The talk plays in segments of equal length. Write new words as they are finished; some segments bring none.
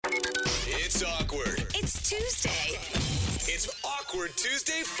It's awkward. It's Tuesday. It's Awkward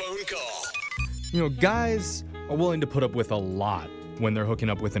Tuesday phone call. You know, guys are willing to put up with a lot when they're hooking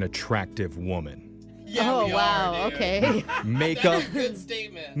up with an attractive woman. Yeah, we wow. are, dude. Okay. Makeup, That's a good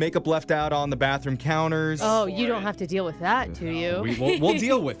statement. makeup left out on the bathroom counters. Oh, you don't have to deal with that, do you? We'll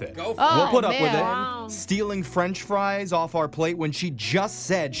deal with it. Go for Oh, We'll put up with man. it. Wow. Stealing French fries off our plate when she just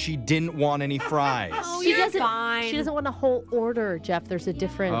said she didn't want any fries. Oh, She you're doesn't. fine. She doesn't want a whole order, Jeff. There's a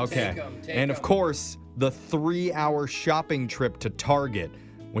difference. Okay. Take And of 'em. course, the 3-hour shopping trip to Target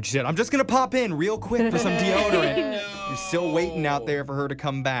when she said, I'm just going to pop in real quick for some deodorant. You're still waiting out there for her to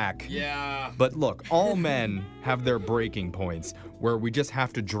come back. Yeah. But look, all men have their breaking points where we just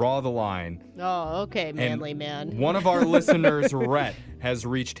have to draw the line. Oh, okay, manly And man. One of our listeners, Rhett, has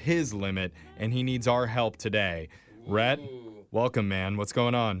reached his limit and he needs our help today. Rhett, welcome, man. What's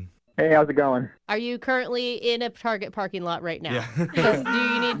going on? Hey, how's it going? Are you currently in a Target parking lot right now? Yeah. 'Cause do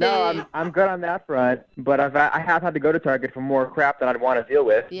you need to? No, I'm good on that front, but I have had to go to Target for more crap than I'd want to deal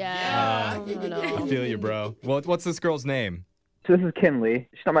with. Yeah. I no. feel you, bro. Well, what's this girl's name? So this is Kinley.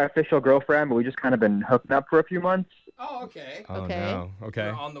 She's not my official girlfriend, but we just kind of been hooking up for a few months. Oh, okay. Oh, Okay. no. Okay.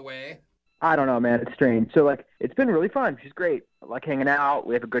 We're on the way. I don't know, man. It's strange. So, it's been really fun. She's great. I like hanging out.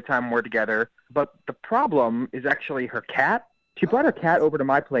 We have a good time when we're together. But the problem is actually her cat. She brought her cat over to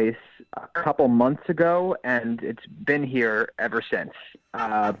my place a couple months ago, and it's been here ever since.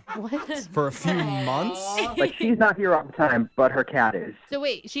 What? For a few months? She's not here all the time, but her cat is. So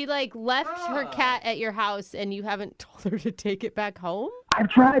wait, she left her cat at your house and you haven't told her to take it back home? I've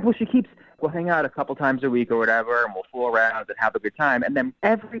tried. Well, we'll hang out a couple times a week or whatever, and we'll fool around and have a good time. And then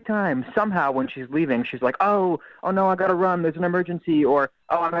every time, somehow, when she's leaving, she's like, oh no, I gotta run. There's an emergency. Or,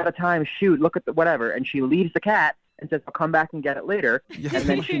 oh, I'm out of time. Shoot, look at the whatever. And she leaves the cat and says, I'll come back and get it later. And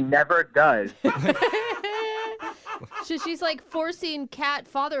then she never does. So she's forcing cat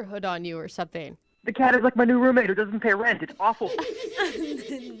fatherhood on you or something. The cat is like my new roommate who doesn't pay rent. It's awful.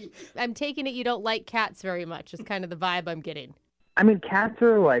 I'm taking it you don't like cats very much. Is kind of the vibe I'm getting. I mean, cats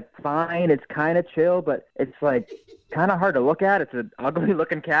are, fine. It's kind of chill, but it's, kind of hard to look at. It's an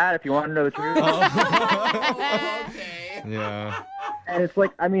ugly-looking cat, if you want to know the truth. Oh, okay. Yeah. And it's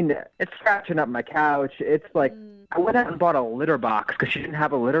it's scratching up my couch. It's I went out and bought a litter box because she didn't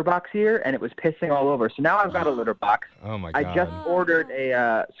have a litter box here, and it was pissing all over. So now I've got a litter box. Oh, my God. I just ordered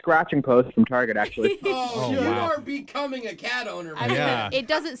a scratching post from Target, actually. Oh, you wow. are becoming a cat owner, I man. mean, Yeah. it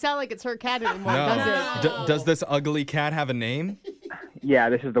doesn't sound like it's her cat anymore, No. does it? Does this ugly cat have a name? Yeah,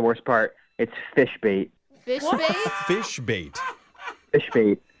 this is the worst part. It's fish bait. Fish bait? Fish bait. Fish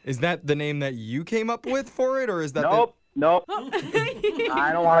bait. Is that the name that you came up with for it, or is that Nope.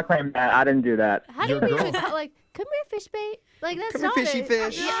 I don't want to claim that. I didn't do that. How do Your you even girl. call come here, fish bait? That's Come here, not fishy it.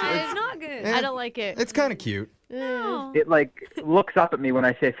 fish. Yeah, It's not good. I don't like it. It's kind of cute. No. It looks up at me when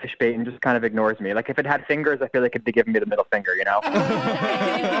I say fish bait and just kind of ignores me. If it had fingers, I feel like it'd be giving me the middle finger, you know?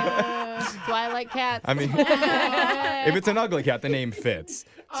 That's why I like cats. I mean, if it's an ugly cat, the name fits.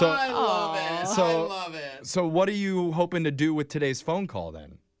 So, I love it. so- I love it. so what are you hoping to do with today's phone call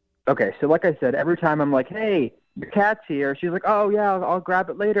then? Okay, so like I said, every time I'm like, hey, your cat's here, she's like, oh, yeah, I'll grab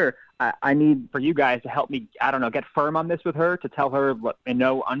it later. I need for you guys to help me, I don't know, get firm on this with her, to tell her in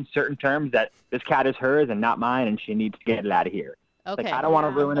no uncertain terms that this cat is hers and not mine, and she needs to get it out of here. Okay. I don't want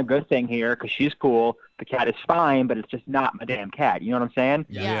to ruin a good thing here because she's cool. The cat is fine, but it's just not my damn cat. You know what I'm saying?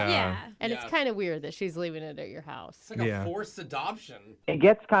 Yeah. And Yeah. it's kind of weird that she's leaving it at your house. It's like Yeah. a forced adoption. It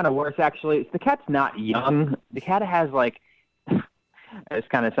gets kind of worse, actually. The cat's not young. The cat has, this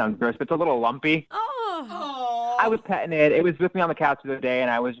kind of sounds gross, but it's a little lumpy. Oh. Oh. I was petting it. It was with me on the couch the other day, and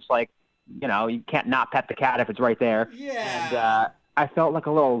I was just like, you can't not pet the cat if it's right there. Yeah. And I felt like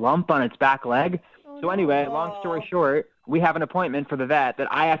a little lump on its back leg. So anyway, long story short, we have an appointment for the vet that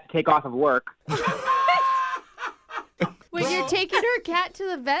I have to take off of work. Wait, you're taking her cat to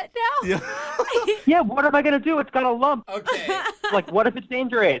the vet now? Yeah. Yeah, what am I going to do? It's got a lump. Okay. What if it's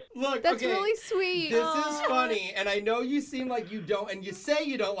dangerous? Look, That's okay. really sweet. This is funny, and I know you seem like you don't, and you say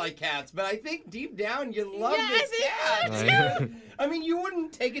you don't like cats, but I think deep down you love Yeah, I this think cat. I mean, you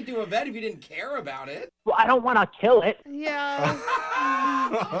wouldn't take it to a vet if you didn't care about it. Well, I don't want to kill it. Yeah.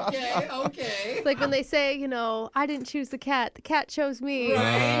 Okay. It's like when they say, I didn't choose the cat chose me. Right,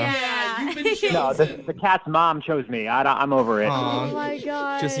 Yeah. you've been chosen. No, the cat's mom chose me. I'm over it. Aw. Oh my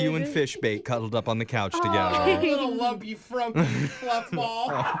god. Just you and fish bait cuddled up on the couch Oh, together. little lumpy, frumpy fluff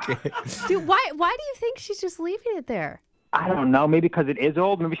ball. Okay. Dude, why do you think she's just leaving it there? I don't know. Maybe because it is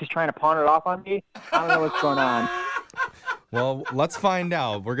old. Maybe she's trying to pawn it off on me. I don't know what's going on. Well, let's find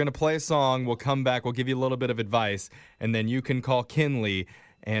out. We're going to play a song. We'll come back. We'll give you a little bit of advice. And then you can call Kinley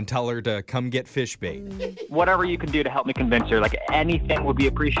and tell her to come get fish bait. Whatever you can do to help me convince her, like anything would be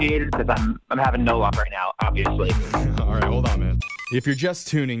appreciated because I'm having no luck right now, obviously. All right, hold on, man. If you're just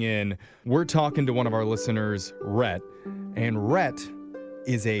tuning in, we're talking to one of our listeners, Rhett, and Rhett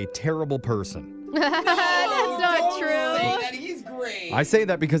is a terrible person. That's not Don't true. say that. He's great. I say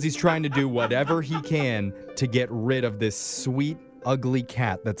that because he's trying to do whatever he can to get rid of this sweet, ugly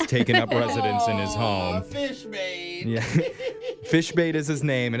cat that's taken up residence in his home. Fish bait. Yeah. Fishbait is his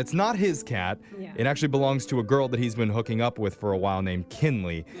name, and it's not his cat. Yeah. It actually belongs to a girl that he's been hooking up with for a while named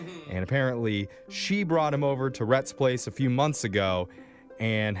Kinley. And apparently, she brought him over to Rhett's place a few months ago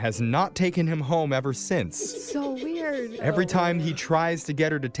and has not taken him home ever since. So weird. Every time he tries to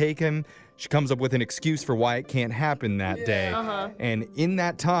get her to take him, she comes up with an excuse for why it can't happen that day. And in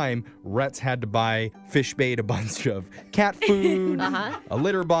that time, Rhett's had to buy Fishbait a bunch of cat food, a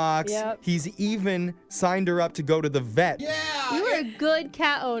litter box. Yep. He's even signed her up to go to the vet. Yeah. You were a good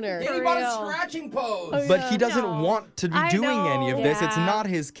cat owner. And he For bought a real. scratching pose. But he doesn't want to be I doing any of know. this. It's Yeah. not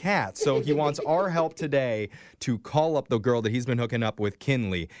his cat. So he wants our help today to call up the girl that he's been hooking up with,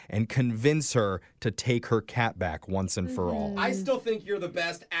 Kinley, and convince her to take her cat back once and for all. I still think you're the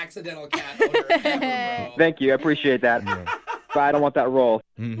best accidental cat owner ever, bro. Thank you. I appreciate that. But I don't want that role.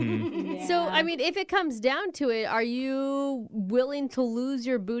 Mm-hmm. So, I mean, if it comes down to it, are you willing to lose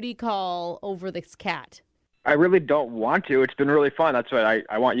your booty call over this cat? I really don't want to. It's been really fun. That's why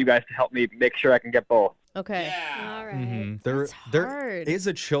I want you guys to help me make sure I can get both. Okay. Yeah. All right. Mhm. That's There hard. is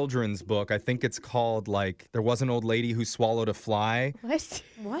a children's book. I think it's called, like, There Was an Old Lady Who Swallowed a Fly. What?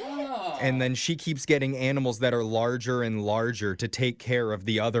 What? Oh. And then she keeps getting animals that are larger and larger to take care of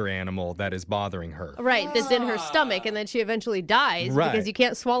the other animal that is bothering her. Right, that's in her stomach, and then she eventually dies Right. because you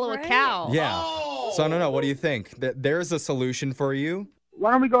can't swallow a Right. cow. Yeah. Oh. So I don't know. What do you think? There's a solution for you? Why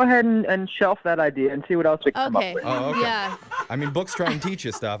don't we go ahead and shelf that idea and see what else we can come Okay. up with? Oh, okay. Yeah. I mean, books try and teach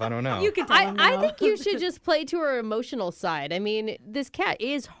you stuff. I don't know. You can tell him I no. think you should just play to her emotional side. I mean, this cat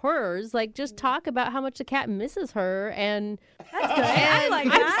is hers. Like, just talk about how much the cat misses her and That's good. I like I'm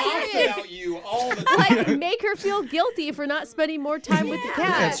that. Talks serious. about you all the time. like make her feel guilty for not spending more time with the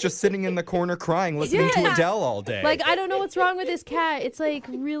cat. Yeah, it's just sitting in the corner crying, listening to Yeah. Adele all day. Like, I don't know what's wrong with this cat. It's like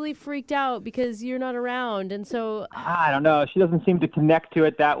really freaked out because you're not around. And so, I don't know. She doesn't seem to connect to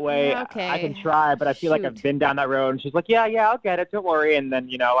it that way. Okay. I can try, but I feel like I've Shoot. been down that road. And she's like, yeah, I'll get it. Don't worry. And then,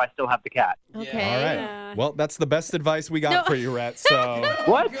 I still have the cat. okay. All right. Yeah. Well, that's the best advice we got No. for you, Rhett. So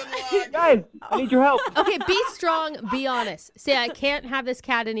What? Good luck. Guys, I need your help. Okay, be strong, be honest. Say, I can't have this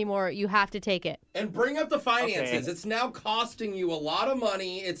cat anymore. You have to take it. And bring up the finances. Okay. It's now costing you a lot of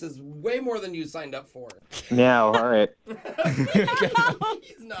money. It's way more than you signed up for. Yeah, all right.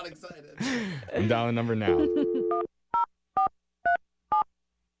 He's not excited. I'm dialing number now.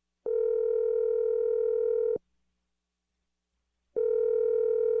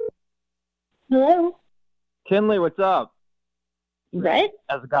 Hello, Kinley, what's up? Rhett?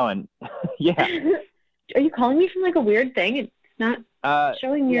 How's it going? Yeah. Are you calling me from like a weird thing? It's not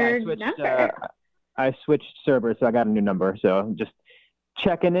showing Yeah, your I switched, number. I switched servers, so I got a new number. So I'm just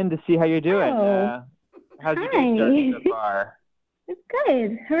checking in to see how you're doing. Oh. How's your day starting so far? It's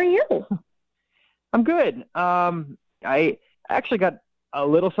good. How are you? I'm good. I actually got a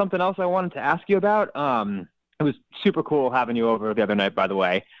little something else I wanted to ask you about. It was super cool having you over the other night, by the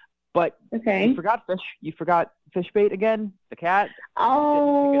way. But Okay. you forgot Fishbait again, the cat.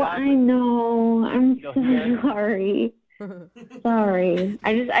 Oh, Didn't pick it up. I know. I'm Still so here? sorry. Sorry.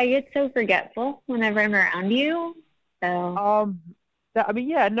 I get so forgetful whenever I'm around you. So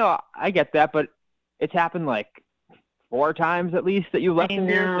I get that, but it's happened like 4 times at least that you left I him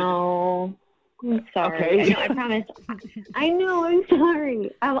here. So know. I'm sorry. Okay. I promise. I know. I'm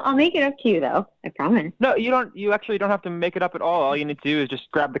sorry. I'll make it up to you though. I promise. No, you don't. You actually don't have to make it up at all. All you need to do is just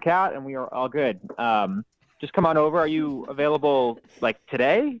grab the cat, and we are all good. Just come on over. Are you available like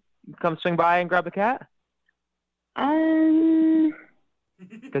today? Come swing by and grab the cat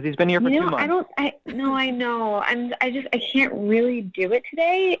because he's been here for 2 months. I know. I can't really do it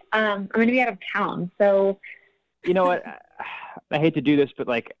today. I'm going to be out of town. So, You know what? I hate to do this, but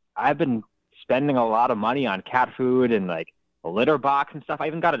like I've been spending a lot of money on cat food and like a litter box and stuff. I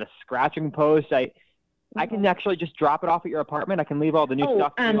even got a scratching post. I can actually just drop it off at your apartment. I can leave all the new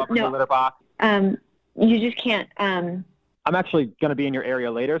stuff for you up in the no. litter box. you just can't, I'm actually going to be in your area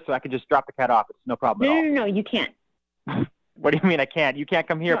later, so I can just drop the cat off. It's no problem at all. no, you can't. What do you mean I can't? You can't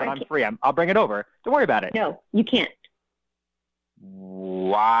come here, No, but I I'm can't. free. I'll bring it over. Don't worry about it. No, you can't.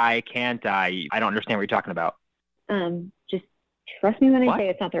 Why can't I? I don't understand what you're talking about. Just trust me when What? I say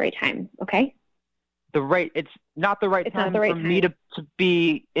it's not the right time, okay? It's not the right It's not time the right for me to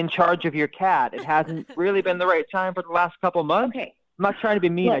be in charge of your cat. It hasn't really been the right time for the last couple months. Okay. not trying to be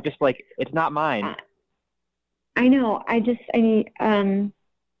mean. Look. I just it's not mine. I know. I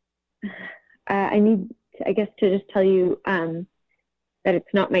need I guess to just tell you that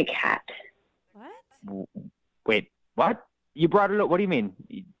it's not my cat. What? Wait, what? You brought it up? What do you mean?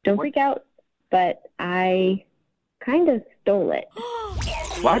 Don't freak out, but I kind of stole it.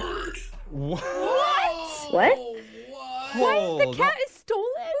 What? What? What? Hold. The cat is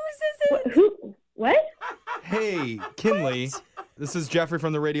stolen? What? Hey, Kinley. This is Jeffrey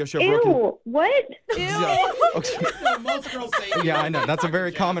from the radio show Brooklyn. Ew, what? Yeah, okay. Most girls say Yeah, I know. That's a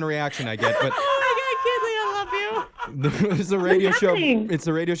very common reaction I get, but I love you. it's a radio What's show. happening? It's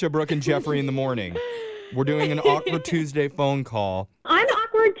the radio show Brooke and Jeffrey in the morning. We're doing an Awkward Tuesday phone call. On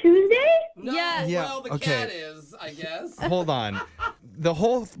Awkward Tuesday? No, Yeah. Yeah, well, the okay. cat is, I guess. Hold on. The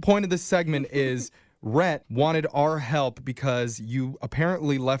whole point of this segment is Rhett wanted our help because you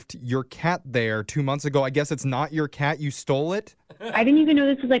apparently left your cat there 2 months ago. I guess it's not your cat. You stole it? I didn't even know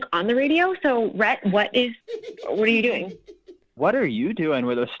this was on the radio. So, Rhett, what are you doing? What are you doing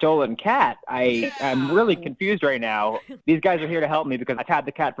with a stolen cat? I'm really confused right now. These guys are here to help me because I've had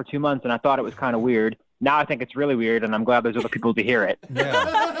the cat for 2 months and I thought it was kind of weird. Now I think it's really weird and I'm glad there's other people to hear it.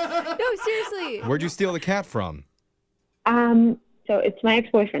 Yeah. No, seriously. Where'd you steal the cat from? So it's my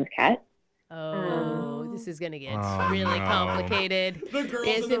ex-boyfriend's cat. Oh, this is going to get Oh, really no. complicated. The girls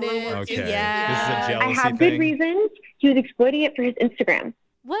Isn't in the room it? are Okay. Yeah. This is a I jealousy have thing. good reasons. He was exploiting it for his Instagram.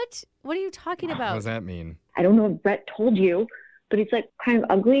 What? What are you talking What about? does that mean? I don't know if Brett told you, but he's kind of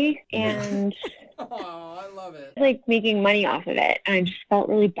ugly and Oh, I love it. making money off of it. And I just felt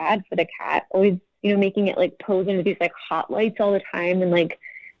really bad for the cat. Always, making it pose into these hot lights all the time and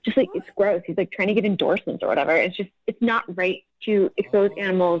it's gross. He's trying to get endorsements or whatever. It's not right to expose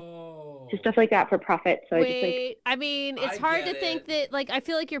animals to stuff like that for profit. So Wait, I mean, it's I hard to get think that, I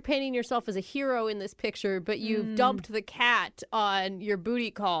feel like you're painting yourself as a hero in this picture, but you've dumped the cat on your booty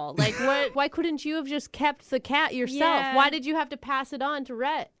call. Why couldn't you have just kept the cat yourself? Yeah. Why did you have to pass it on to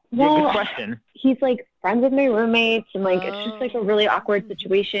Rhett? Yeah, good well, question. he's friends with my roommates and it's just a really awkward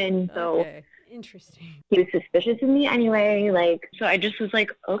situation. So Okay. Interesting. he was suspicious of me anyway. So I just was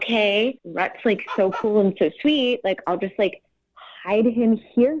okay, Rhett's so cool and so sweet. I'll just hide him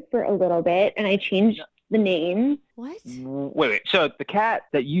here for a little bit. And I changed the name. What? Wait. So the cat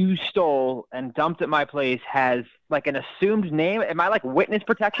that you stole and dumped at my place has an assumed name? Am I witness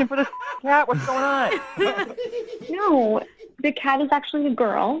protection for this cat? What's going on? No, the cat is actually a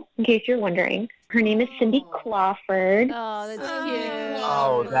girl, in case you're wondering. Her name is Cindy Clawford. Oh, that's cute.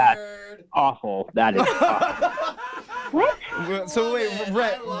 Oh, that's awful. That is awful. What? So wait, it.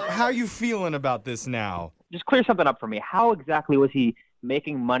 Rhett, I love how are it. you feeling about this now? Just clear something up for me. How exactly was he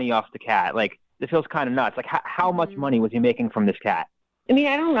making money off the cat? This feels kind of nuts. How much money was he making from this cat? I mean,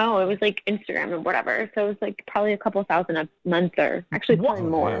 I don't know. It was Instagram or whatever. So it was probably a couple thousand a month or actually probably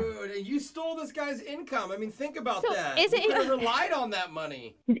more. Dude, and you stole this guy's income. I mean, think about So, that. is You it- could have relied on that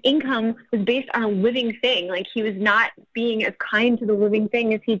money. His income was based on a living thing. He was not being as kind to the living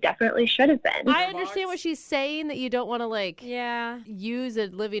thing as he definitely should have been. I understand what she's saying, that you don't want to Yeah. use a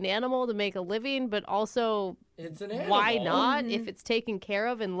living animal to make a living, but also It's an animal. why not if it's taken care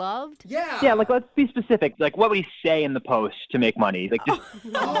of and loved? Yeah. Yeah, let's be specific. What would he say in the post to make money? Just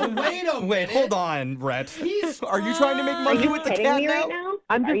Oh, wait a minute. Wait, hold on, Rhett. He's Are you trying to make Are money you with the kidding cat me now? right now?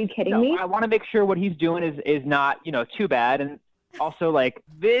 I'm Are you just- kidding no, me? I want to make sure what he's doing is not, too bad. And also,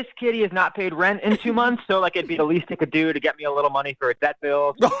 this kitty has not paid rent in 2 months, so it'd be the least it could do to get me a little money for a debt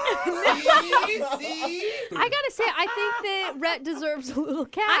bill. See? I gotta say, I think that Rhett deserves a little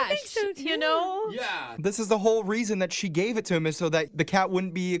cash. I think so, too. You know? Yeah. This is the whole reason that she gave it to him, is so that the cat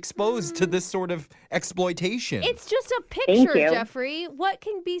wouldn't be exposed to this sort of exploitation. It's just a Thank picture, you. Jeffrey. What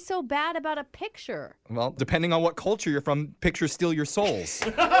can be so bad about a picture? Well, depending on what culture you're from, pictures steal your souls.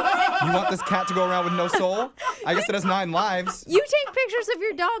 You want this cat to go around with no soul? I guess it has 9 lives. You take pictures of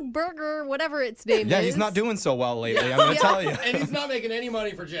your dog Burger, whatever its name is. Yeah, he's not doing so well lately, I'm going to tell you. And he's not making any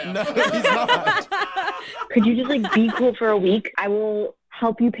money for Jeff. No, he's not. Could you just be cool for a week? I will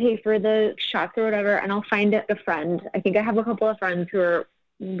help you pay for the shots or whatever, and I'll find a friend. I think I have a couple of friends who are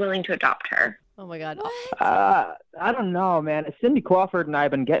willing to adopt her. Oh my God. I don't know, man. Cindy Crawford and I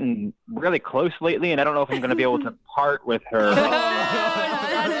have been getting really close lately, and I don't know if I'm going to be able to part with her.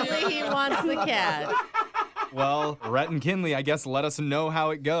 Suddenly he wants the cat. Well, Rhett and Kinley, I guess let us know how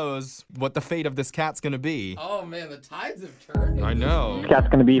it goes, what the fate of this cat's going to be. Oh, man, the tides have turned. I know. This cat's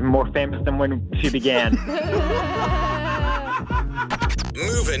going to be even more famous than when she began.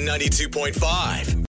 Moving 92.5.